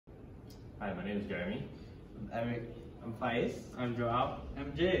Hi, my name is Jeremy. I'm Eric. I'm Faiz. I'm Joel.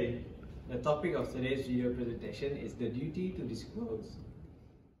 I'm Jay. The topic of today's video presentation is the duty to disclose.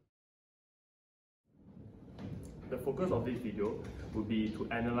 The focus of this video will be to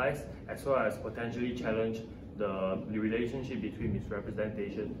analyze as well as potentially challenge the relationship between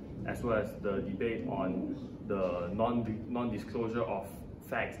misrepresentation as well as the debate on the non-disclosure of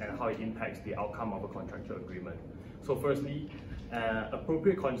facts and how it impacts the outcome of a contractual agreement. So firstly,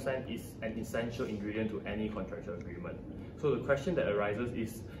 appropriate consent is an essential ingredient to any contractual agreement. So the question that arises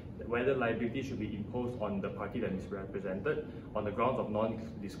is whether liability should be imposed on the party that misrepresented on the grounds of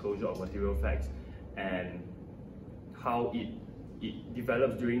non-disclosure of material facts and how it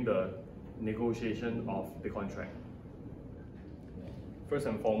develops during the negotiation of the contract. First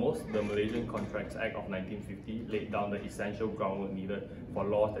and foremost, the Malaysian Contracts Act of 1950 laid down the essential groundwork needed for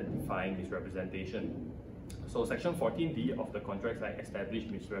laws that define misrepresentation. So Section 14D of the Contracts Act established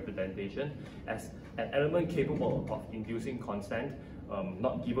misrepresentation as an element capable of inducing consent,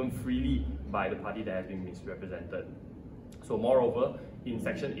 not given freely by the party that has been misrepresented. So moreover, in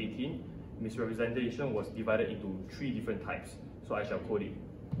Section 18, misrepresentation was divided into 3 different types. So I shall quote it.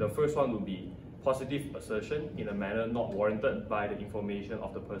 The first one would be positive assertion in a manner not warranted by the information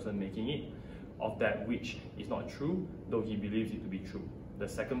of the person making it, of that which is not true, though he believes it to be true. The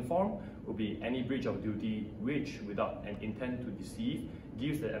second form would be any breach of duty which, without an intent to deceive,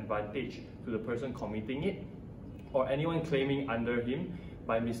 gives an advantage to the person committing it, or anyone claiming under him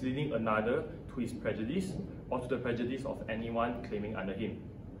by misleading another to his prejudice, or to the prejudice of anyone claiming under him.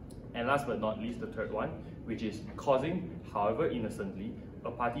 And last but not least, the third one, which is causing, however innocently, a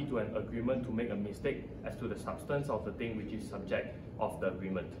party to an agreement to make a mistake as to the substance of the thing which is subject of the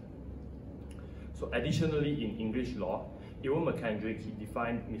agreement. So additionally, in English law, Ewan McKendrick, he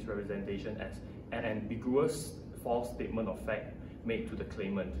defined misrepresentation as an ambiguous false statement of fact made to the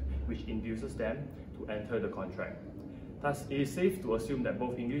claimant, which induces them to enter the contract. Thus, it is safe to assume that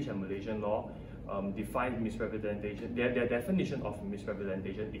both English and Malaysian law define misrepresentation, their definition of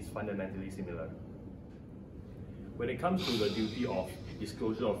misrepresentation is fundamentally similar. When it comes to the duty of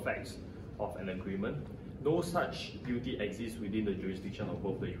disclosure of facts of an agreement, no such duty exists within the jurisdiction of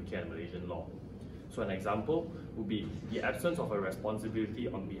both the UK and Malaysian law. So an example would be the absence of a responsibility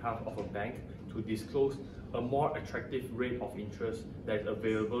on behalf of a bank to disclose a more attractive rate of interest that is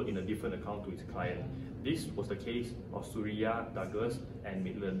available in a different account to its client. This was the case of Suria, Douglas and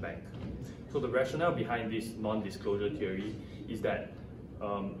Midland Bank. So the rationale behind this non-disclosure theory is that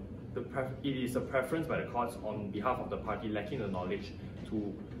it is a preference by the courts on behalf of the party lacking the knowledge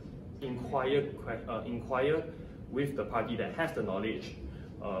to inquire with the party that has the knowledge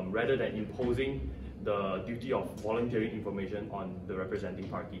rather than imposing the duty of volunteering information on the representing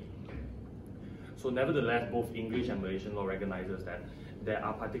party. So nevertheless, both English and Malaysian law recognizes that there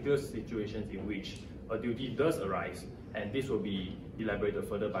are particular situations in which a duty does arise, and this will be elaborated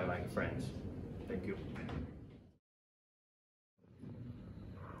further by my friends. Thank you.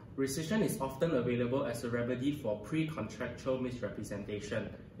 Rescission is often available as a remedy for pre-contractual misrepresentation.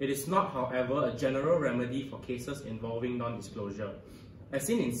 It is not, however, a general remedy for cases involving non-disclosure. As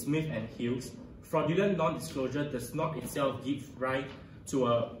seen in Smith and Hughes, fraudulent non-disclosure does not itself give rise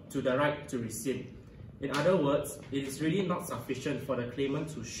to the right to rescind. In other words, it is really not sufficient for the claimant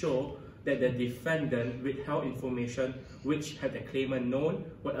to show that the defendant withheld information which, had the claimant known,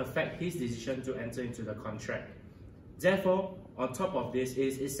 would affect his decision to enter into the contract. Therefore, on top of this, it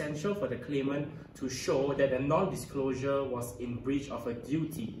is essential for the claimant to show that the non-disclosure was in breach of a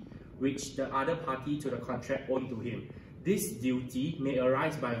duty which the other party to the contract owed to him. This duty may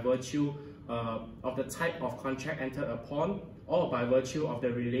arise by virtue of the type of contract entered upon or by virtue of the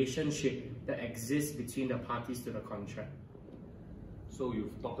relationship that exists between the parties to the contract. So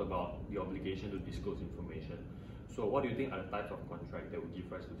you've talked about the obligation to disclose information. So what do you think are the types of contract that would give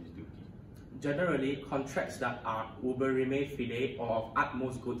rise to this duty? Generally, contracts that are uber reme fide or of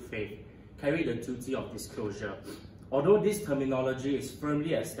utmost good faith carry the duty of disclosure. Although this terminology is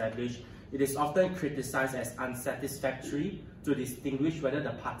firmly established, it is often criticized as unsatisfactory to distinguish whether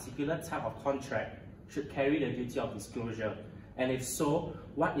the particular type of contract should carry the duty of disclosure, and if so,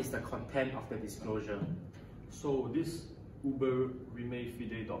 what is the content of the disclosure? So this uber reme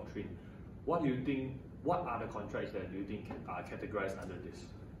fide doctrine, what are the contracts that you think are categorized under this?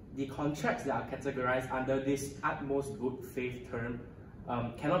 The contracts that are categorized under this utmost good faith term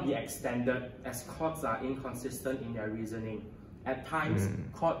cannot be extended as courts are inconsistent in their reasoning. At times,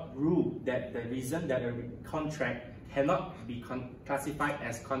 court rule that the reason that a contract cannot be classified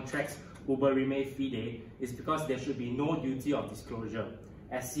as contracts uber reme fide is because there should be no duty of disclosure,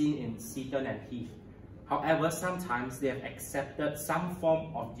 as seen in Seaton and Heath. However, sometimes they have accepted some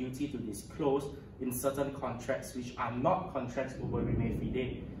form of duty to disclose in certain contracts which are not contracts uber reme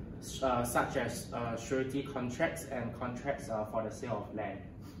fide, such as surety contracts and contracts for the sale of land.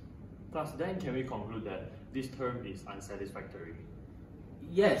 Thus, then can we conclude that this term is unsatisfactory?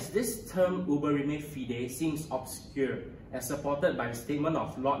 Yes, this term uber reme fide seems obscure, as supported by the statement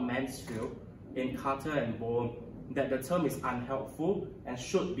of Lord Mansfield in Carter and Boehm that the term is unhelpful and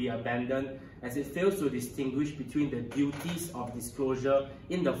should be abandoned, as it fails to distinguish between the duties of disclosure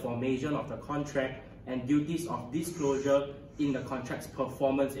in the formation of the contract and duties of disclosure in the contract's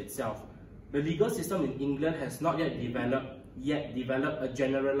performance itself. The legal system in England has not yet developed a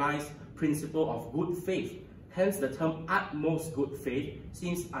generalized principle of good faith. Hence, the term utmost good faith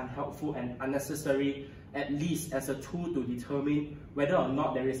seems unhelpful and unnecessary, at least as a tool to determine whether or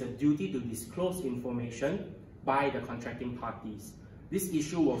not there is a duty to disclose information by the contracting parties. This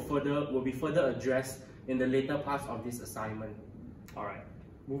issue will be further addressed in the later parts of this assignment. Alright,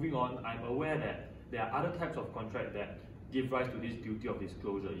 moving on, I'm aware that there are other types of contract that give rise to this duty of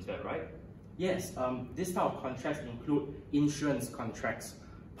disclosure, is that right? Yes, this type of contracts include insurance contracts.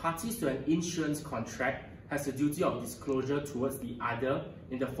 Parties to an insurance contract has a duty of disclosure towards the other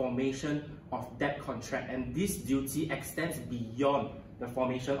in the formation of that contract, and this duty extends beyond the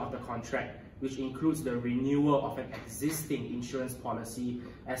formation of the contract, which includes the renewal of an existing insurance policy,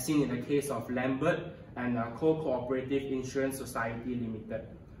 as seen in the case of Lambert and Co-Cooperative Insurance Society Limited.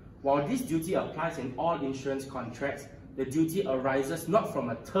 While this duty applies in all insurance contracts, the duty arises not from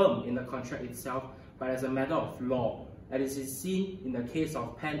a term in the contract itself, but as a matter of law. As is seen in the case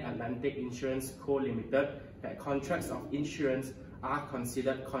of Pan Atlantic Insurance Co. Limited, that contracts of insurance are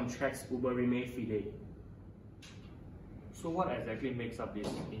considered contracts uber reme fide. So what exactly makes up this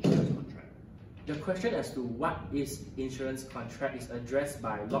insurance contract? The question as to what is insurance contract is addressed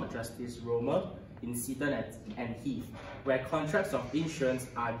by Lord Justice Romer in Seaton and Heath, where contracts of insurance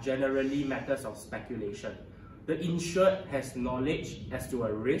are generally matters of speculation. The insured has knowledge as to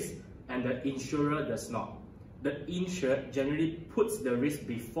a risk and the insurer does not. The insured generally puts the risk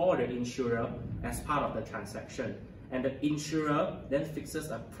before the insurer as part of the transaction, and the insurer then fixes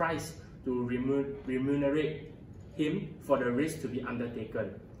a price to remunerate him for the risk to be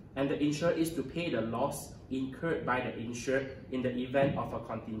undertaken, and the insurer is to pay the loss incurred by the insured in the event of a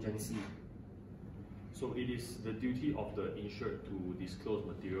contingency. So it is the duty of the insured to disclose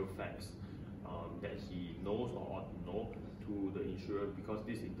material facts that he knows or ought to know to the insurer, because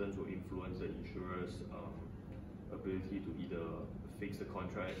this in turn will influence the insurer's ability to either fix the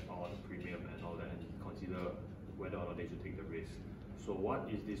contract or the premium and all that, and consider whether or not they should take the risk. So what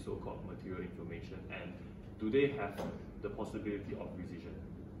is this so-called material information, and do they have the possibility of rescission?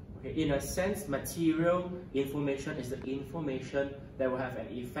 Okay, in a sense, material information is the information that will have an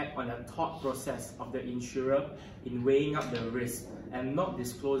effect on the thought process of the insurer in weighing up the risk, and not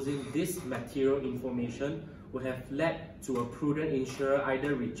disclosing this material information would have led to a prudent insurer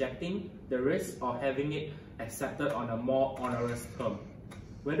either rejecting the risk or having it accepted on a more onerous term.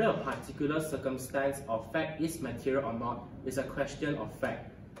 Whether a particular circumstance or fact is material or not is a question of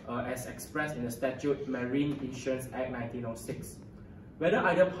fact, as expressed in the statute Marine Insurance Act 1906. Whether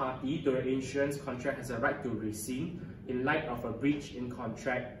either party to the insurance contract has a right to rescind in light of a breach in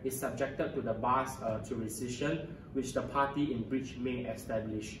contract is subjected to the bars to rescission, which the party in breach may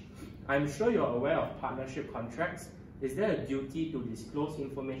establish. I'm sure you're aware of partnership contracts. Is there a duty to disclose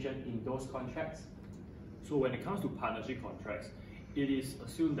information in those contracts? So when it comes to partnership contracts, it is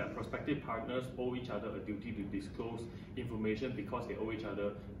assumed that prospective partners owe each other a duty to disclose information because they owe each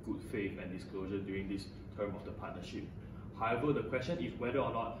other good faith and disclosure during this term of the partnership. However, the question is whether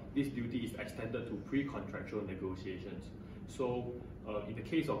or not this duty is extended to pre-contractual negotiations. So, in the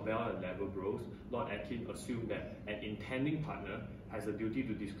case of Bell and Lever-Bros, Lord Atkin assumed that an intending partner has a duty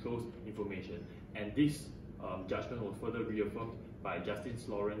to disclose information, and this judgment was further reaffirmed by Justice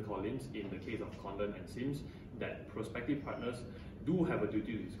Lauren Collins in the case of Condon and Sims, that prospective partners do have a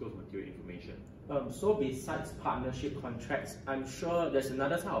duty to disclose material information. So besides partnership contracts, I'm sure there's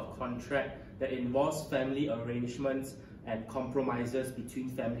another type of contract that involves family arrangements and compromises between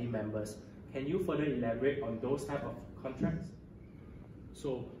family members. Can you further elaborate on those type of contracts?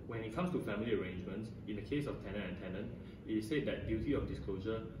 So when it comes to family arrangements, in the case of tenant and tenant, it is said that duty of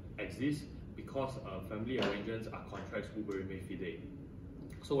disclosure exists because family arrangements are contracts uber reme fide.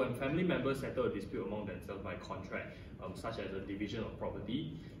 So when family members settle a dispute among themselves by contract, such as a division of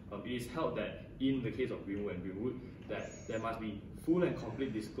property, it is held that in the case of Greenwood and Greenwood, that there must be full and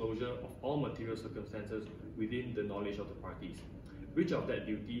complete disclosure of all material circumstances within the knowledge of the parties. Breach of that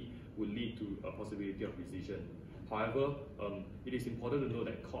duty would lead to a possibility of rescission. However, it is important to note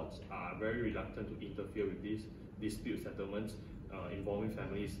that courts are very reluctant to interfere with these dispute settlements involving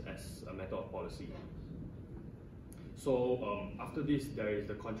families as a matter of policy. So after this, there is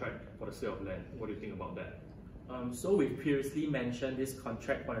the contract for the sale of land. What do you think about that? So we've previously mentioned this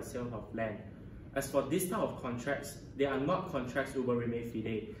contract for the sale of land. As for this type of contracts, they are not contracts uber reme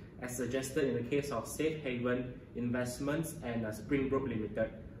fide, as suggested in the case of Safe Haven Investments and Springbrook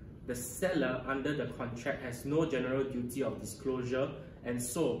Limited. The seller under the contract has no general duty of disclosure and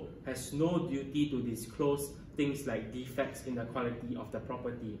so has no duty to disclose things like defects in the quality of the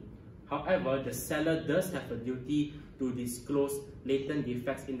property. However, the seller does have a duty to disclose latent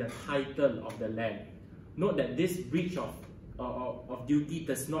defects in the title of the land. Note that this breach of duty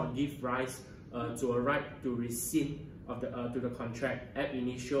does not give rise to a right to rescind of to the contract ab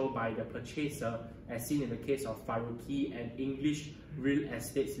initio by the purchaser, as seen in the case of Faruqi and English Real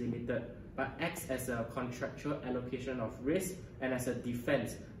Estates Limited, but acts as a contractual allocation of risk and as a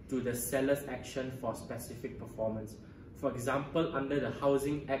defense to the seller's action for specific performance. For example, under the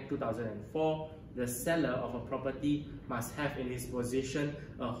Housing Act 2004, the seller of a property must have in his possession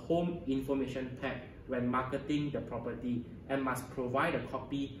a home information pack when marketing the property and must provide a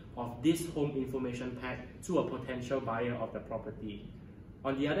copy of this home information pack to a potential buyer of the property.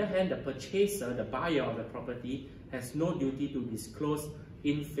 On the other hand, the purchaser, the buyer of the property, has no duty to disclose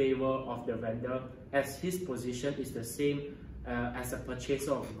in favor of the vendor, as his position is the same as a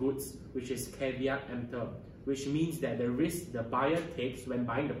purchaser of goods, which is caveat emptor, which means that the risk the buyer takes when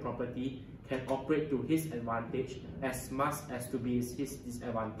buying the property can operate to his advantage as much as to be his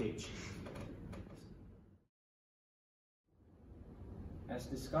disadvantage. As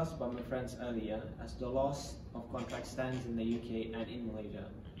discussed by my friends earlier, as the laws of contract stands in the UK and in Malaysia,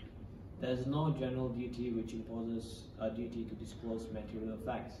 there is no general duty which imposes a duty to disclose material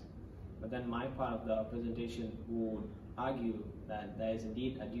facts. But then my part of the presentation would argue that there is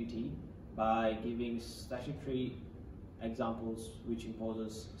indeed a duty by giving statutory examples which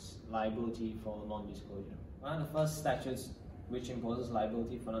imposes liability for non-disclosure. One of the first statutes which imposes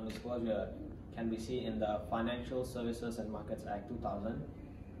liability for non-disclosure can be seen in the Financial Services and Markets Act 2000,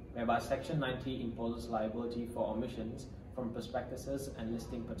 whereby Section 90 imposes liability for omissions from prospectuses and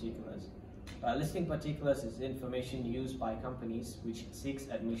listing particulars. Listing particulars is information used by companies which seeks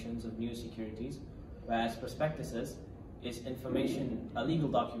admissions of new securities, whereas prospectuses is information, a legal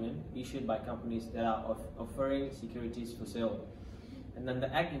document issued by companies that are offering securities for sale. And then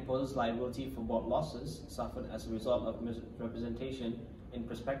the Act imposes liability for both losses suffered as a result of misrepresentation in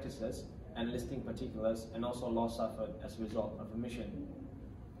prospectuses and listing particulars, and also loss suffered as a result of omission.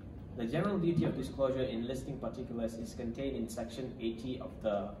 The general duty of disclosure in listing particulars is contained in Section 80 of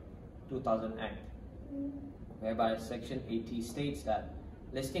the 2000 Act, whereby Section 80 states that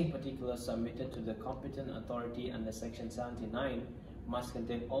listing particulars submitted to the competent authority under Section 79 must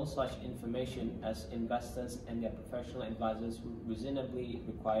contain all such information as investors and their professional advisors would reasonably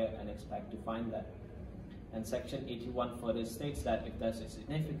require and expect to find that. And Section 81 further states that if there's a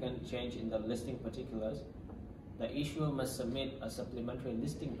significant change in the listing particulars, the issuer must submit a supplementary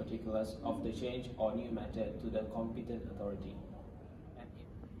listing particulars of the change or new matter to the competent authority. And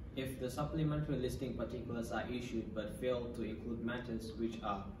if the supplementary listing particulars are issued but fail to include matters which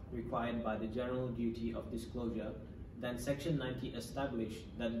are required by the general duty of disclosure, then Section 90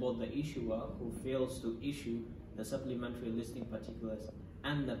 established that both the issuer who fails to issue the supplementary listing particulars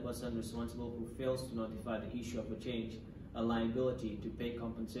and the person responsible who fails to notify the issue of a change a liability to pay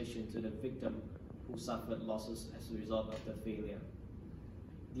compensation to the victim who suffered losses as a result of the failure.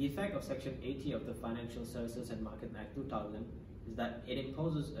 The effect of Section 80 of the Financial Services and Market Act 2000 is that it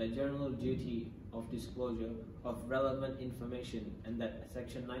imposes a general duty of disclosure of relevant information, and that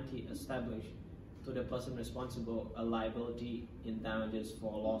Section 90 established to the person responsible a liability in damages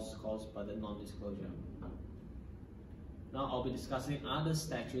for loss caused by the non-disclosure. Now I'll be discussing other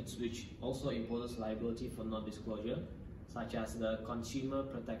statutes which also imposes liability for non-disclosure, such as the Consumer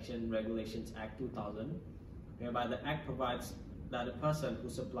Protection Regulations Act 2000, whereby the Act provides that a person who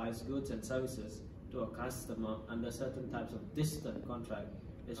supplies goods and services to a customer under certain types of distant contract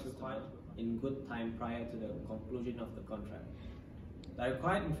is required in good time prior to the conclusion of the contract. The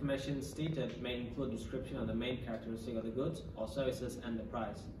required information stated may include description of the main characteristic of the goods or services and the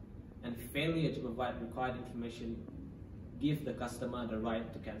price, and failure to provide required information give the customer the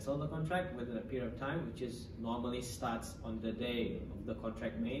right to cancel the contract within a period of time, which is normally starts on the day of the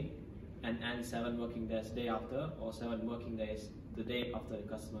contract made and ends 7 working days day after, or 7 working days the day after the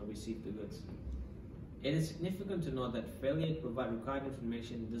customer received the goods. It is significant to note that failure to provide required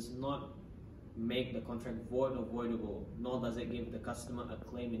information does not make the contract void or voidable, nor does it give the customer a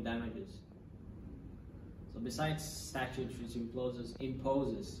claim in damages. So besides statutes which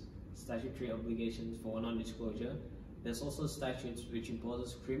imposes statutory obligations for non-disclosure, there's also statutes which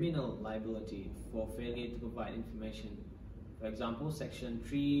imposes criminal liability for failure to provide information. For example, Section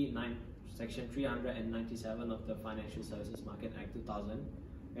 397 of the Financial Services Market Act 2000,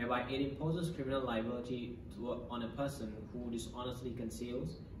 whereby it imposes criminal liability on a person who dishonestly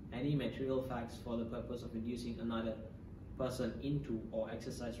conceals any material facts for the purpose of inducing another person into or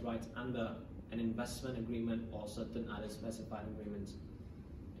exercise rights under an investment agreement or certain other specified agreements.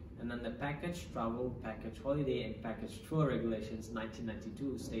 And then the Package Travel, Package Holiday and Package Tour Regulations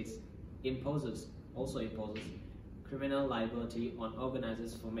 1992 states also imposes criminal liability on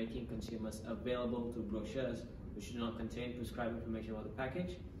organizers for making consumers available to brochures which do not contain prescribed information about the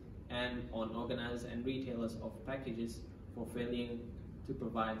package, and on organizers and retailers of packages for failing to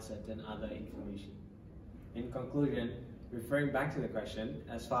provide certain other information. In conclusion, referring back to the question,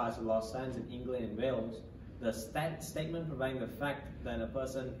 as far as the law stands in England and Wales, the statement providing the fact that a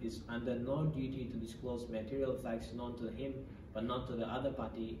person is under no duty to disclose material facts known to him but not to the other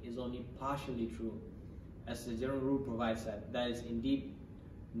party is only partially true, as the general rule provides that there is indeed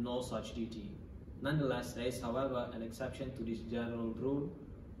no such duty. Nonetheless, there is, however, an exception to this general rule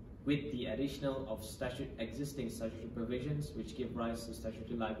with the additional of existing statutory provisions which give rise to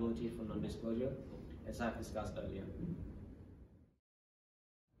statutory liability for non-disclosure, as I have discussed earlier.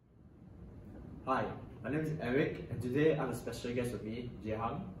 Hi, my name is Eric, and today I'm a special guest with me,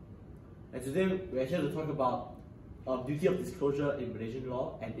 Jehan. And today we're here to talk about duty of disclosure in Malaysian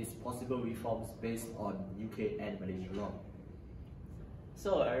law and its possible reforms based on UK and Malaysian law.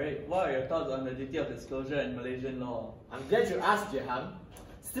 So Eric, what are your thoughts on the duty of disclosure in Malaysian law? I'm glad you asked, Jehan.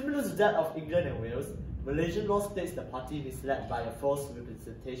 Similar to that of England and Wales, Malaysian law states the party misled by a false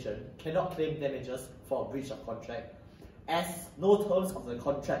representation cannot claim damages for a breach of contract, as no terms of the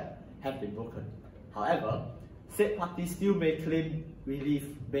contract have been broken. However, said party still may claim relief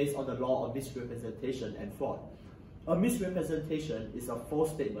based on the law of misrepresentation and fraud. A misrepresentation is a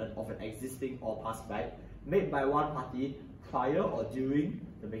false statement of an existing or past fact made by one party prior or during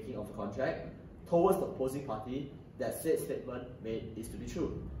the making of a contract towards the opposing party that said statement made is to be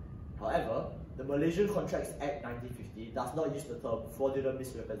true. However, the Malaysian Contracts Act 1950 does not use the term fraudulent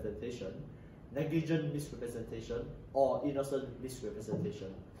misrepresentation, negligent misrepresentation, or innocent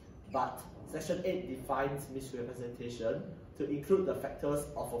misrepresentation. But Section 8 defines misrepresentation to include the factors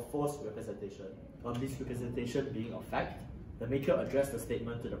of a false representation. A misrepresentation being a fact, the maker addressed the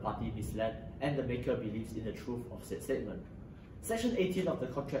statement to the party misled, and the maker believes in the truth of said statement. Section 18 of the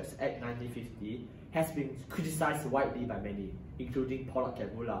Contracts Act 1950 has been criticized widely by many, including Pollock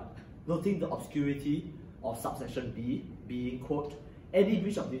and Muller, noting the obscurity of subsection B being, quote, any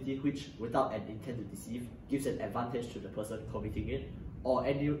breach of duty which, without an intent to deceive, gives an advantage to the person committing it, or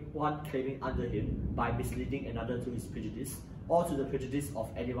anyone claiming under him by misleading another to his prejudice, or to the prejudice of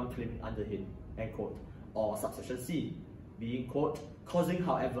anyone claiming under him, end quote. Or subsection C, being, quote, causing,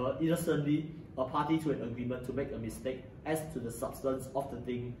 however, innocently a party to an agreement to make a mistake as to the substance of the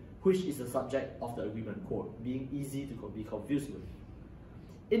thing which is the subject of the agreement, quote, being easy to be confused with.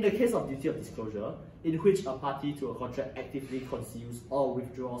 In the case of duty of disclosure, in which a party to a contract actively conceals or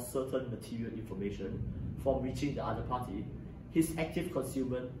withdraws certain material information from reaching the other party, his active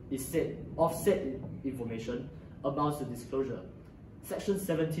concealment is said information amounts to disclosure. Section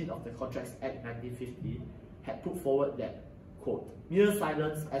 17 of the Contracts Act 1950 had put forward that, quote, mere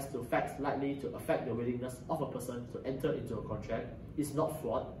silence as to facts likely to affect the willingness of a person to enter into a contract is not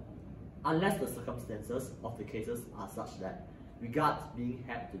fraud, unless the circumstances of the cases are such that, regard being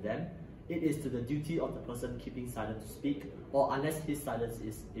had to them, it is to the duty of the person keeping silent to speak, or unless his silence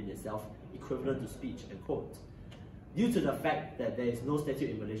is in itself equivalent to speech, end quote. Due to the fact that there is no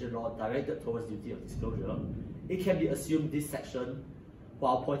statute in Malaysian law directed towards duty of disclosure, it can be assumed this section,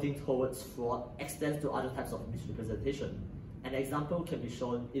 while pointing towards fraud, extends to other types of misrepresentation. An example can be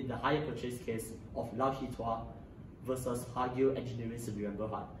shown in the hire purchase case of Lau Hee Tua versus Hargil Engineering Sdn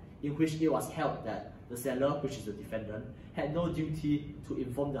Bhd, in which it was held that the seller, which is the defendant, had no duty to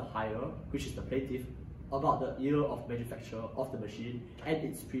inform the hirer, which is the plaintiff, about the year of manufacture of the machine and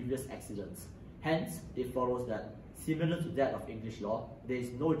its previous accidents. Hence, it follows that, similar to that of English law, there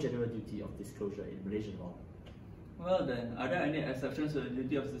is no general duty of disclosure in Malaysian law. Well then, are there any exceptions to the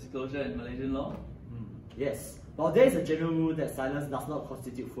duty of disclosure in Malaysian law? Yes. While there is a general rule that silence does not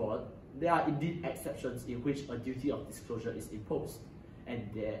constitute fraud, there are indeed exceptions in which a duty of disclosure is imposed. And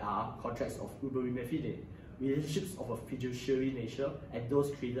there are contracts of uber rime fide, relationships of a fiduciary nature, and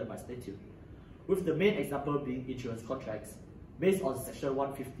those created by statute. With the main example being insurance contracts, based on Section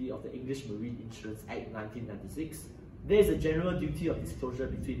 150 of the English Marine Insurance Act 1996, there is a general duty of disclosure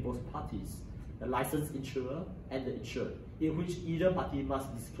between both parties. the licensed insurer, and the insured, in which either party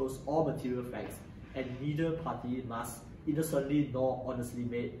must disclose all material facts, and neither party must innocently nor honestly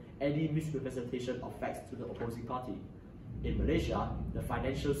make any misrepresentation of facts to the opposing party. In Malaysia, the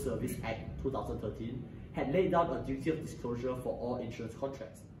Financial Service Act 2013 had laid down a duty of disclosure for all insurance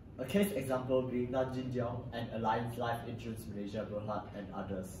contracts. A case example being Nanjinjiang and Alliance Life Insurance Malaysia Berhad and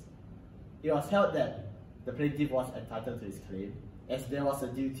others. It was held that the plaintiff was entitled to his claim, as there was a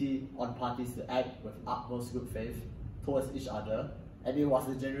duty on parties to act with utmost good faith towards each other, and it was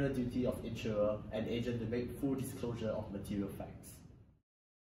the general duty of insurer and agent to make full disclosure of material facts.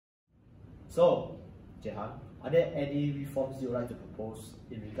 So, Jehan, are there any reforms you would like to propose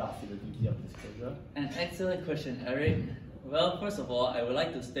in regards to the duty of disclosure? An excellent question, Eric. Well, first of all, I would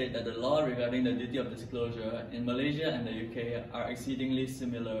like to state that the law regarding the duty of disclosure in Malaysia and the UK are exceedingly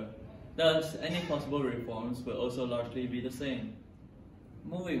similar. Thus, any possible reforms will also largely be the same.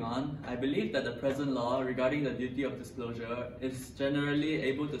 Moving on, I believe that the present law regarding the duty of disclosure is generally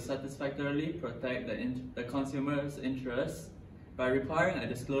able to satisfactorily protect the consumer's interests by requiring a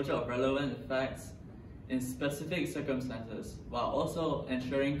disclosure of relevant facts in specific circumstances, while also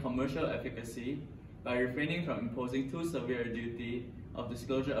ensuring commercial efficacy by refraining from imposing too severe a duty of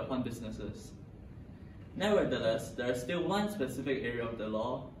disclosure upon businesses. Nevertheless, there is still one specific area of the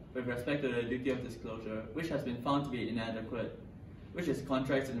law with respect to the duty of disclosure which has been found to be inadequate, which is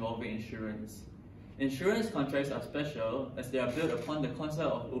contracts involving insurance. Insurance contracts are special as they are built upon the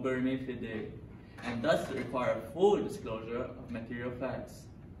concept of uberrimae fidei, and thus require full disclosure of material facts.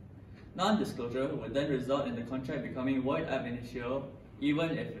 Non-disclosure would then result in the contract becoming void ab initio,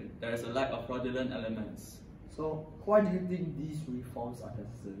 even if there is a lack of fraudulent elements. So, why do you think these reforms are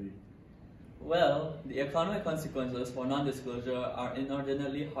necessary? Well, the economic consequences for non-disclosure are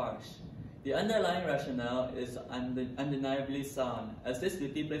inordinately harsh. The underlying rationale is undeniably sound, as this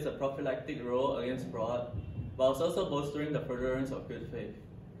duty plays a prophylactic role against fraud, whilst also bolstering the furtherance of good faith.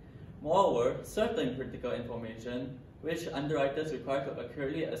 Moreover, certain critical information, which underwriters require to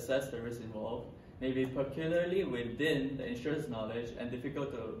accurately assess the risk involved, may be peculiarly within the insurer's knowledge and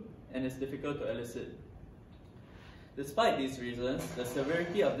is difficult to elicit. Despite these reasons, the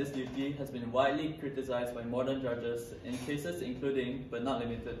severity of this duty has been widely criticized by modern judges in cases including, but not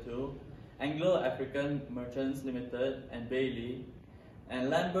limited to, Anglo-African Merchants Limited and Bailey,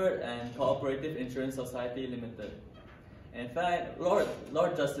 and Lambert and Cooperative Insurance Society Limited. In fact, Lord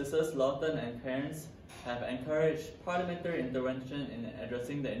Justices Lawton and Cairns have encouraged parliamentary intervention in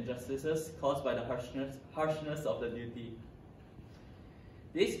addressing the injustices caused by the harshness of the duty.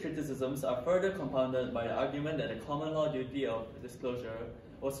 These criticisms are further compounded by the argument that the common law duty of disclosure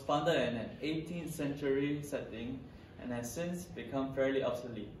was founded in an 18th century setting and has since become fairly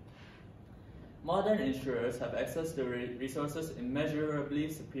obsolete. Modern insurers have access to resources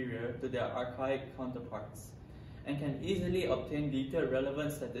immeasurably superior to their archaic counterparts, and can easily obtain detailed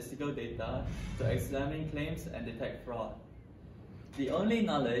relevant statistical data to examine claims and detect fraud. The only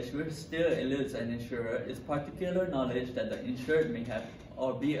knowledge which still eludes an insurer is particular knowledge that the insured may have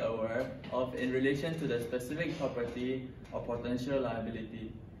or be aware of in relation to the specific property or potential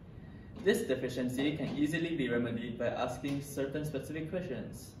liability. This deficiency can easily be remedied by asking certain specific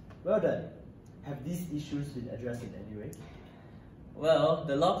questions. Well then, have these issues been addressed in any way? Well,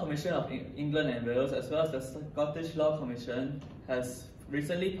 the Law Commission of England and Wales, as well as the Scottish Law Commission, has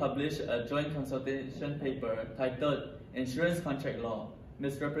recently published a joint consultation paper titled Insurance Contract Law: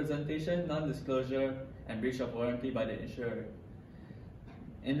 Misrepresentation, Non-Disclosure, and Breach of Warranty by the Insurer.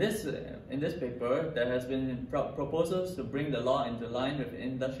 In this paper, there has been proposals to bring the law into line with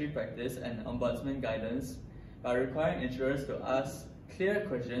industry practice and ombudsman guidance by requiring insurers to ask clear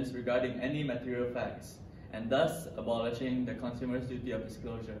questions regarding any material facts, and thus abolishing the consumer's duty of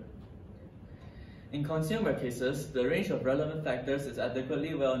disclosure. In consumer cases, the range of relevant factors is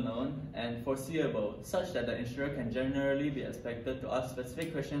adequately well known and foreseeable, such that the insurer can generally be expected to ask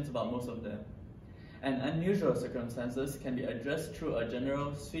specific questions about most of them. And unusual circumstances can be addressed through a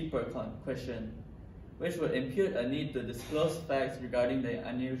general sweeper question, which would impute a need to disclose facts regarding the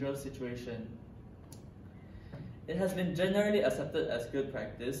unusual situation. It has been generally accepted as good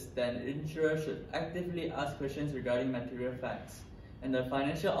practice that an insurer should actively ask questions regarding material facts, and the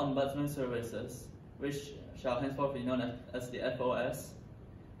Financial Ombudsman Services, which shall henceforth be known as the FOS,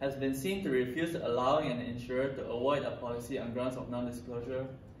 has been seen to refuse allowing an insurer to avoid a policy on grounds of non-disclosure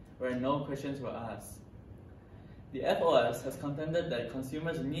where no questions were asked. The FOS has contended that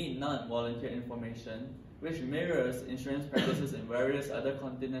consumers need not volunteer information, which mirrors insurance practices in various other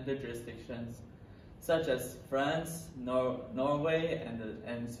continental jurisdictions, such as France, Norway,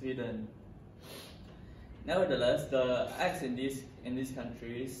 and Sweden. Nevertheless, the acts in these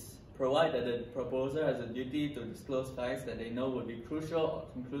countries provided that the proposer has a duty to disclose facts that they know would be crucial or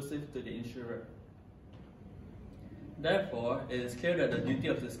conclusive to the insurer. Therefore, it is clear that the duty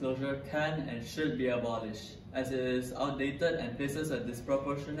of disclosure can and should be abolished, as it is outdated and places a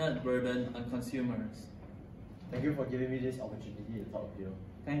disproportionate burden on consumers. Thank you for giving me this opportunity to talk to you.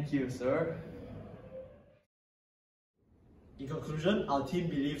 Thank you, sir. In conclusion, our team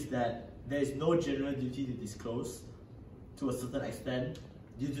believes that there is no general duty to disclose to a certain extent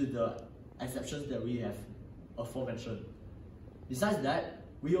due to the exceptions that we have aforementioned. Besides that,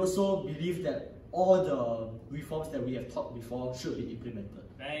 we also believe that all the reforms that we have talked before should be implemented.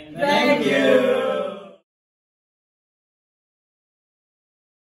 Thank Thank you.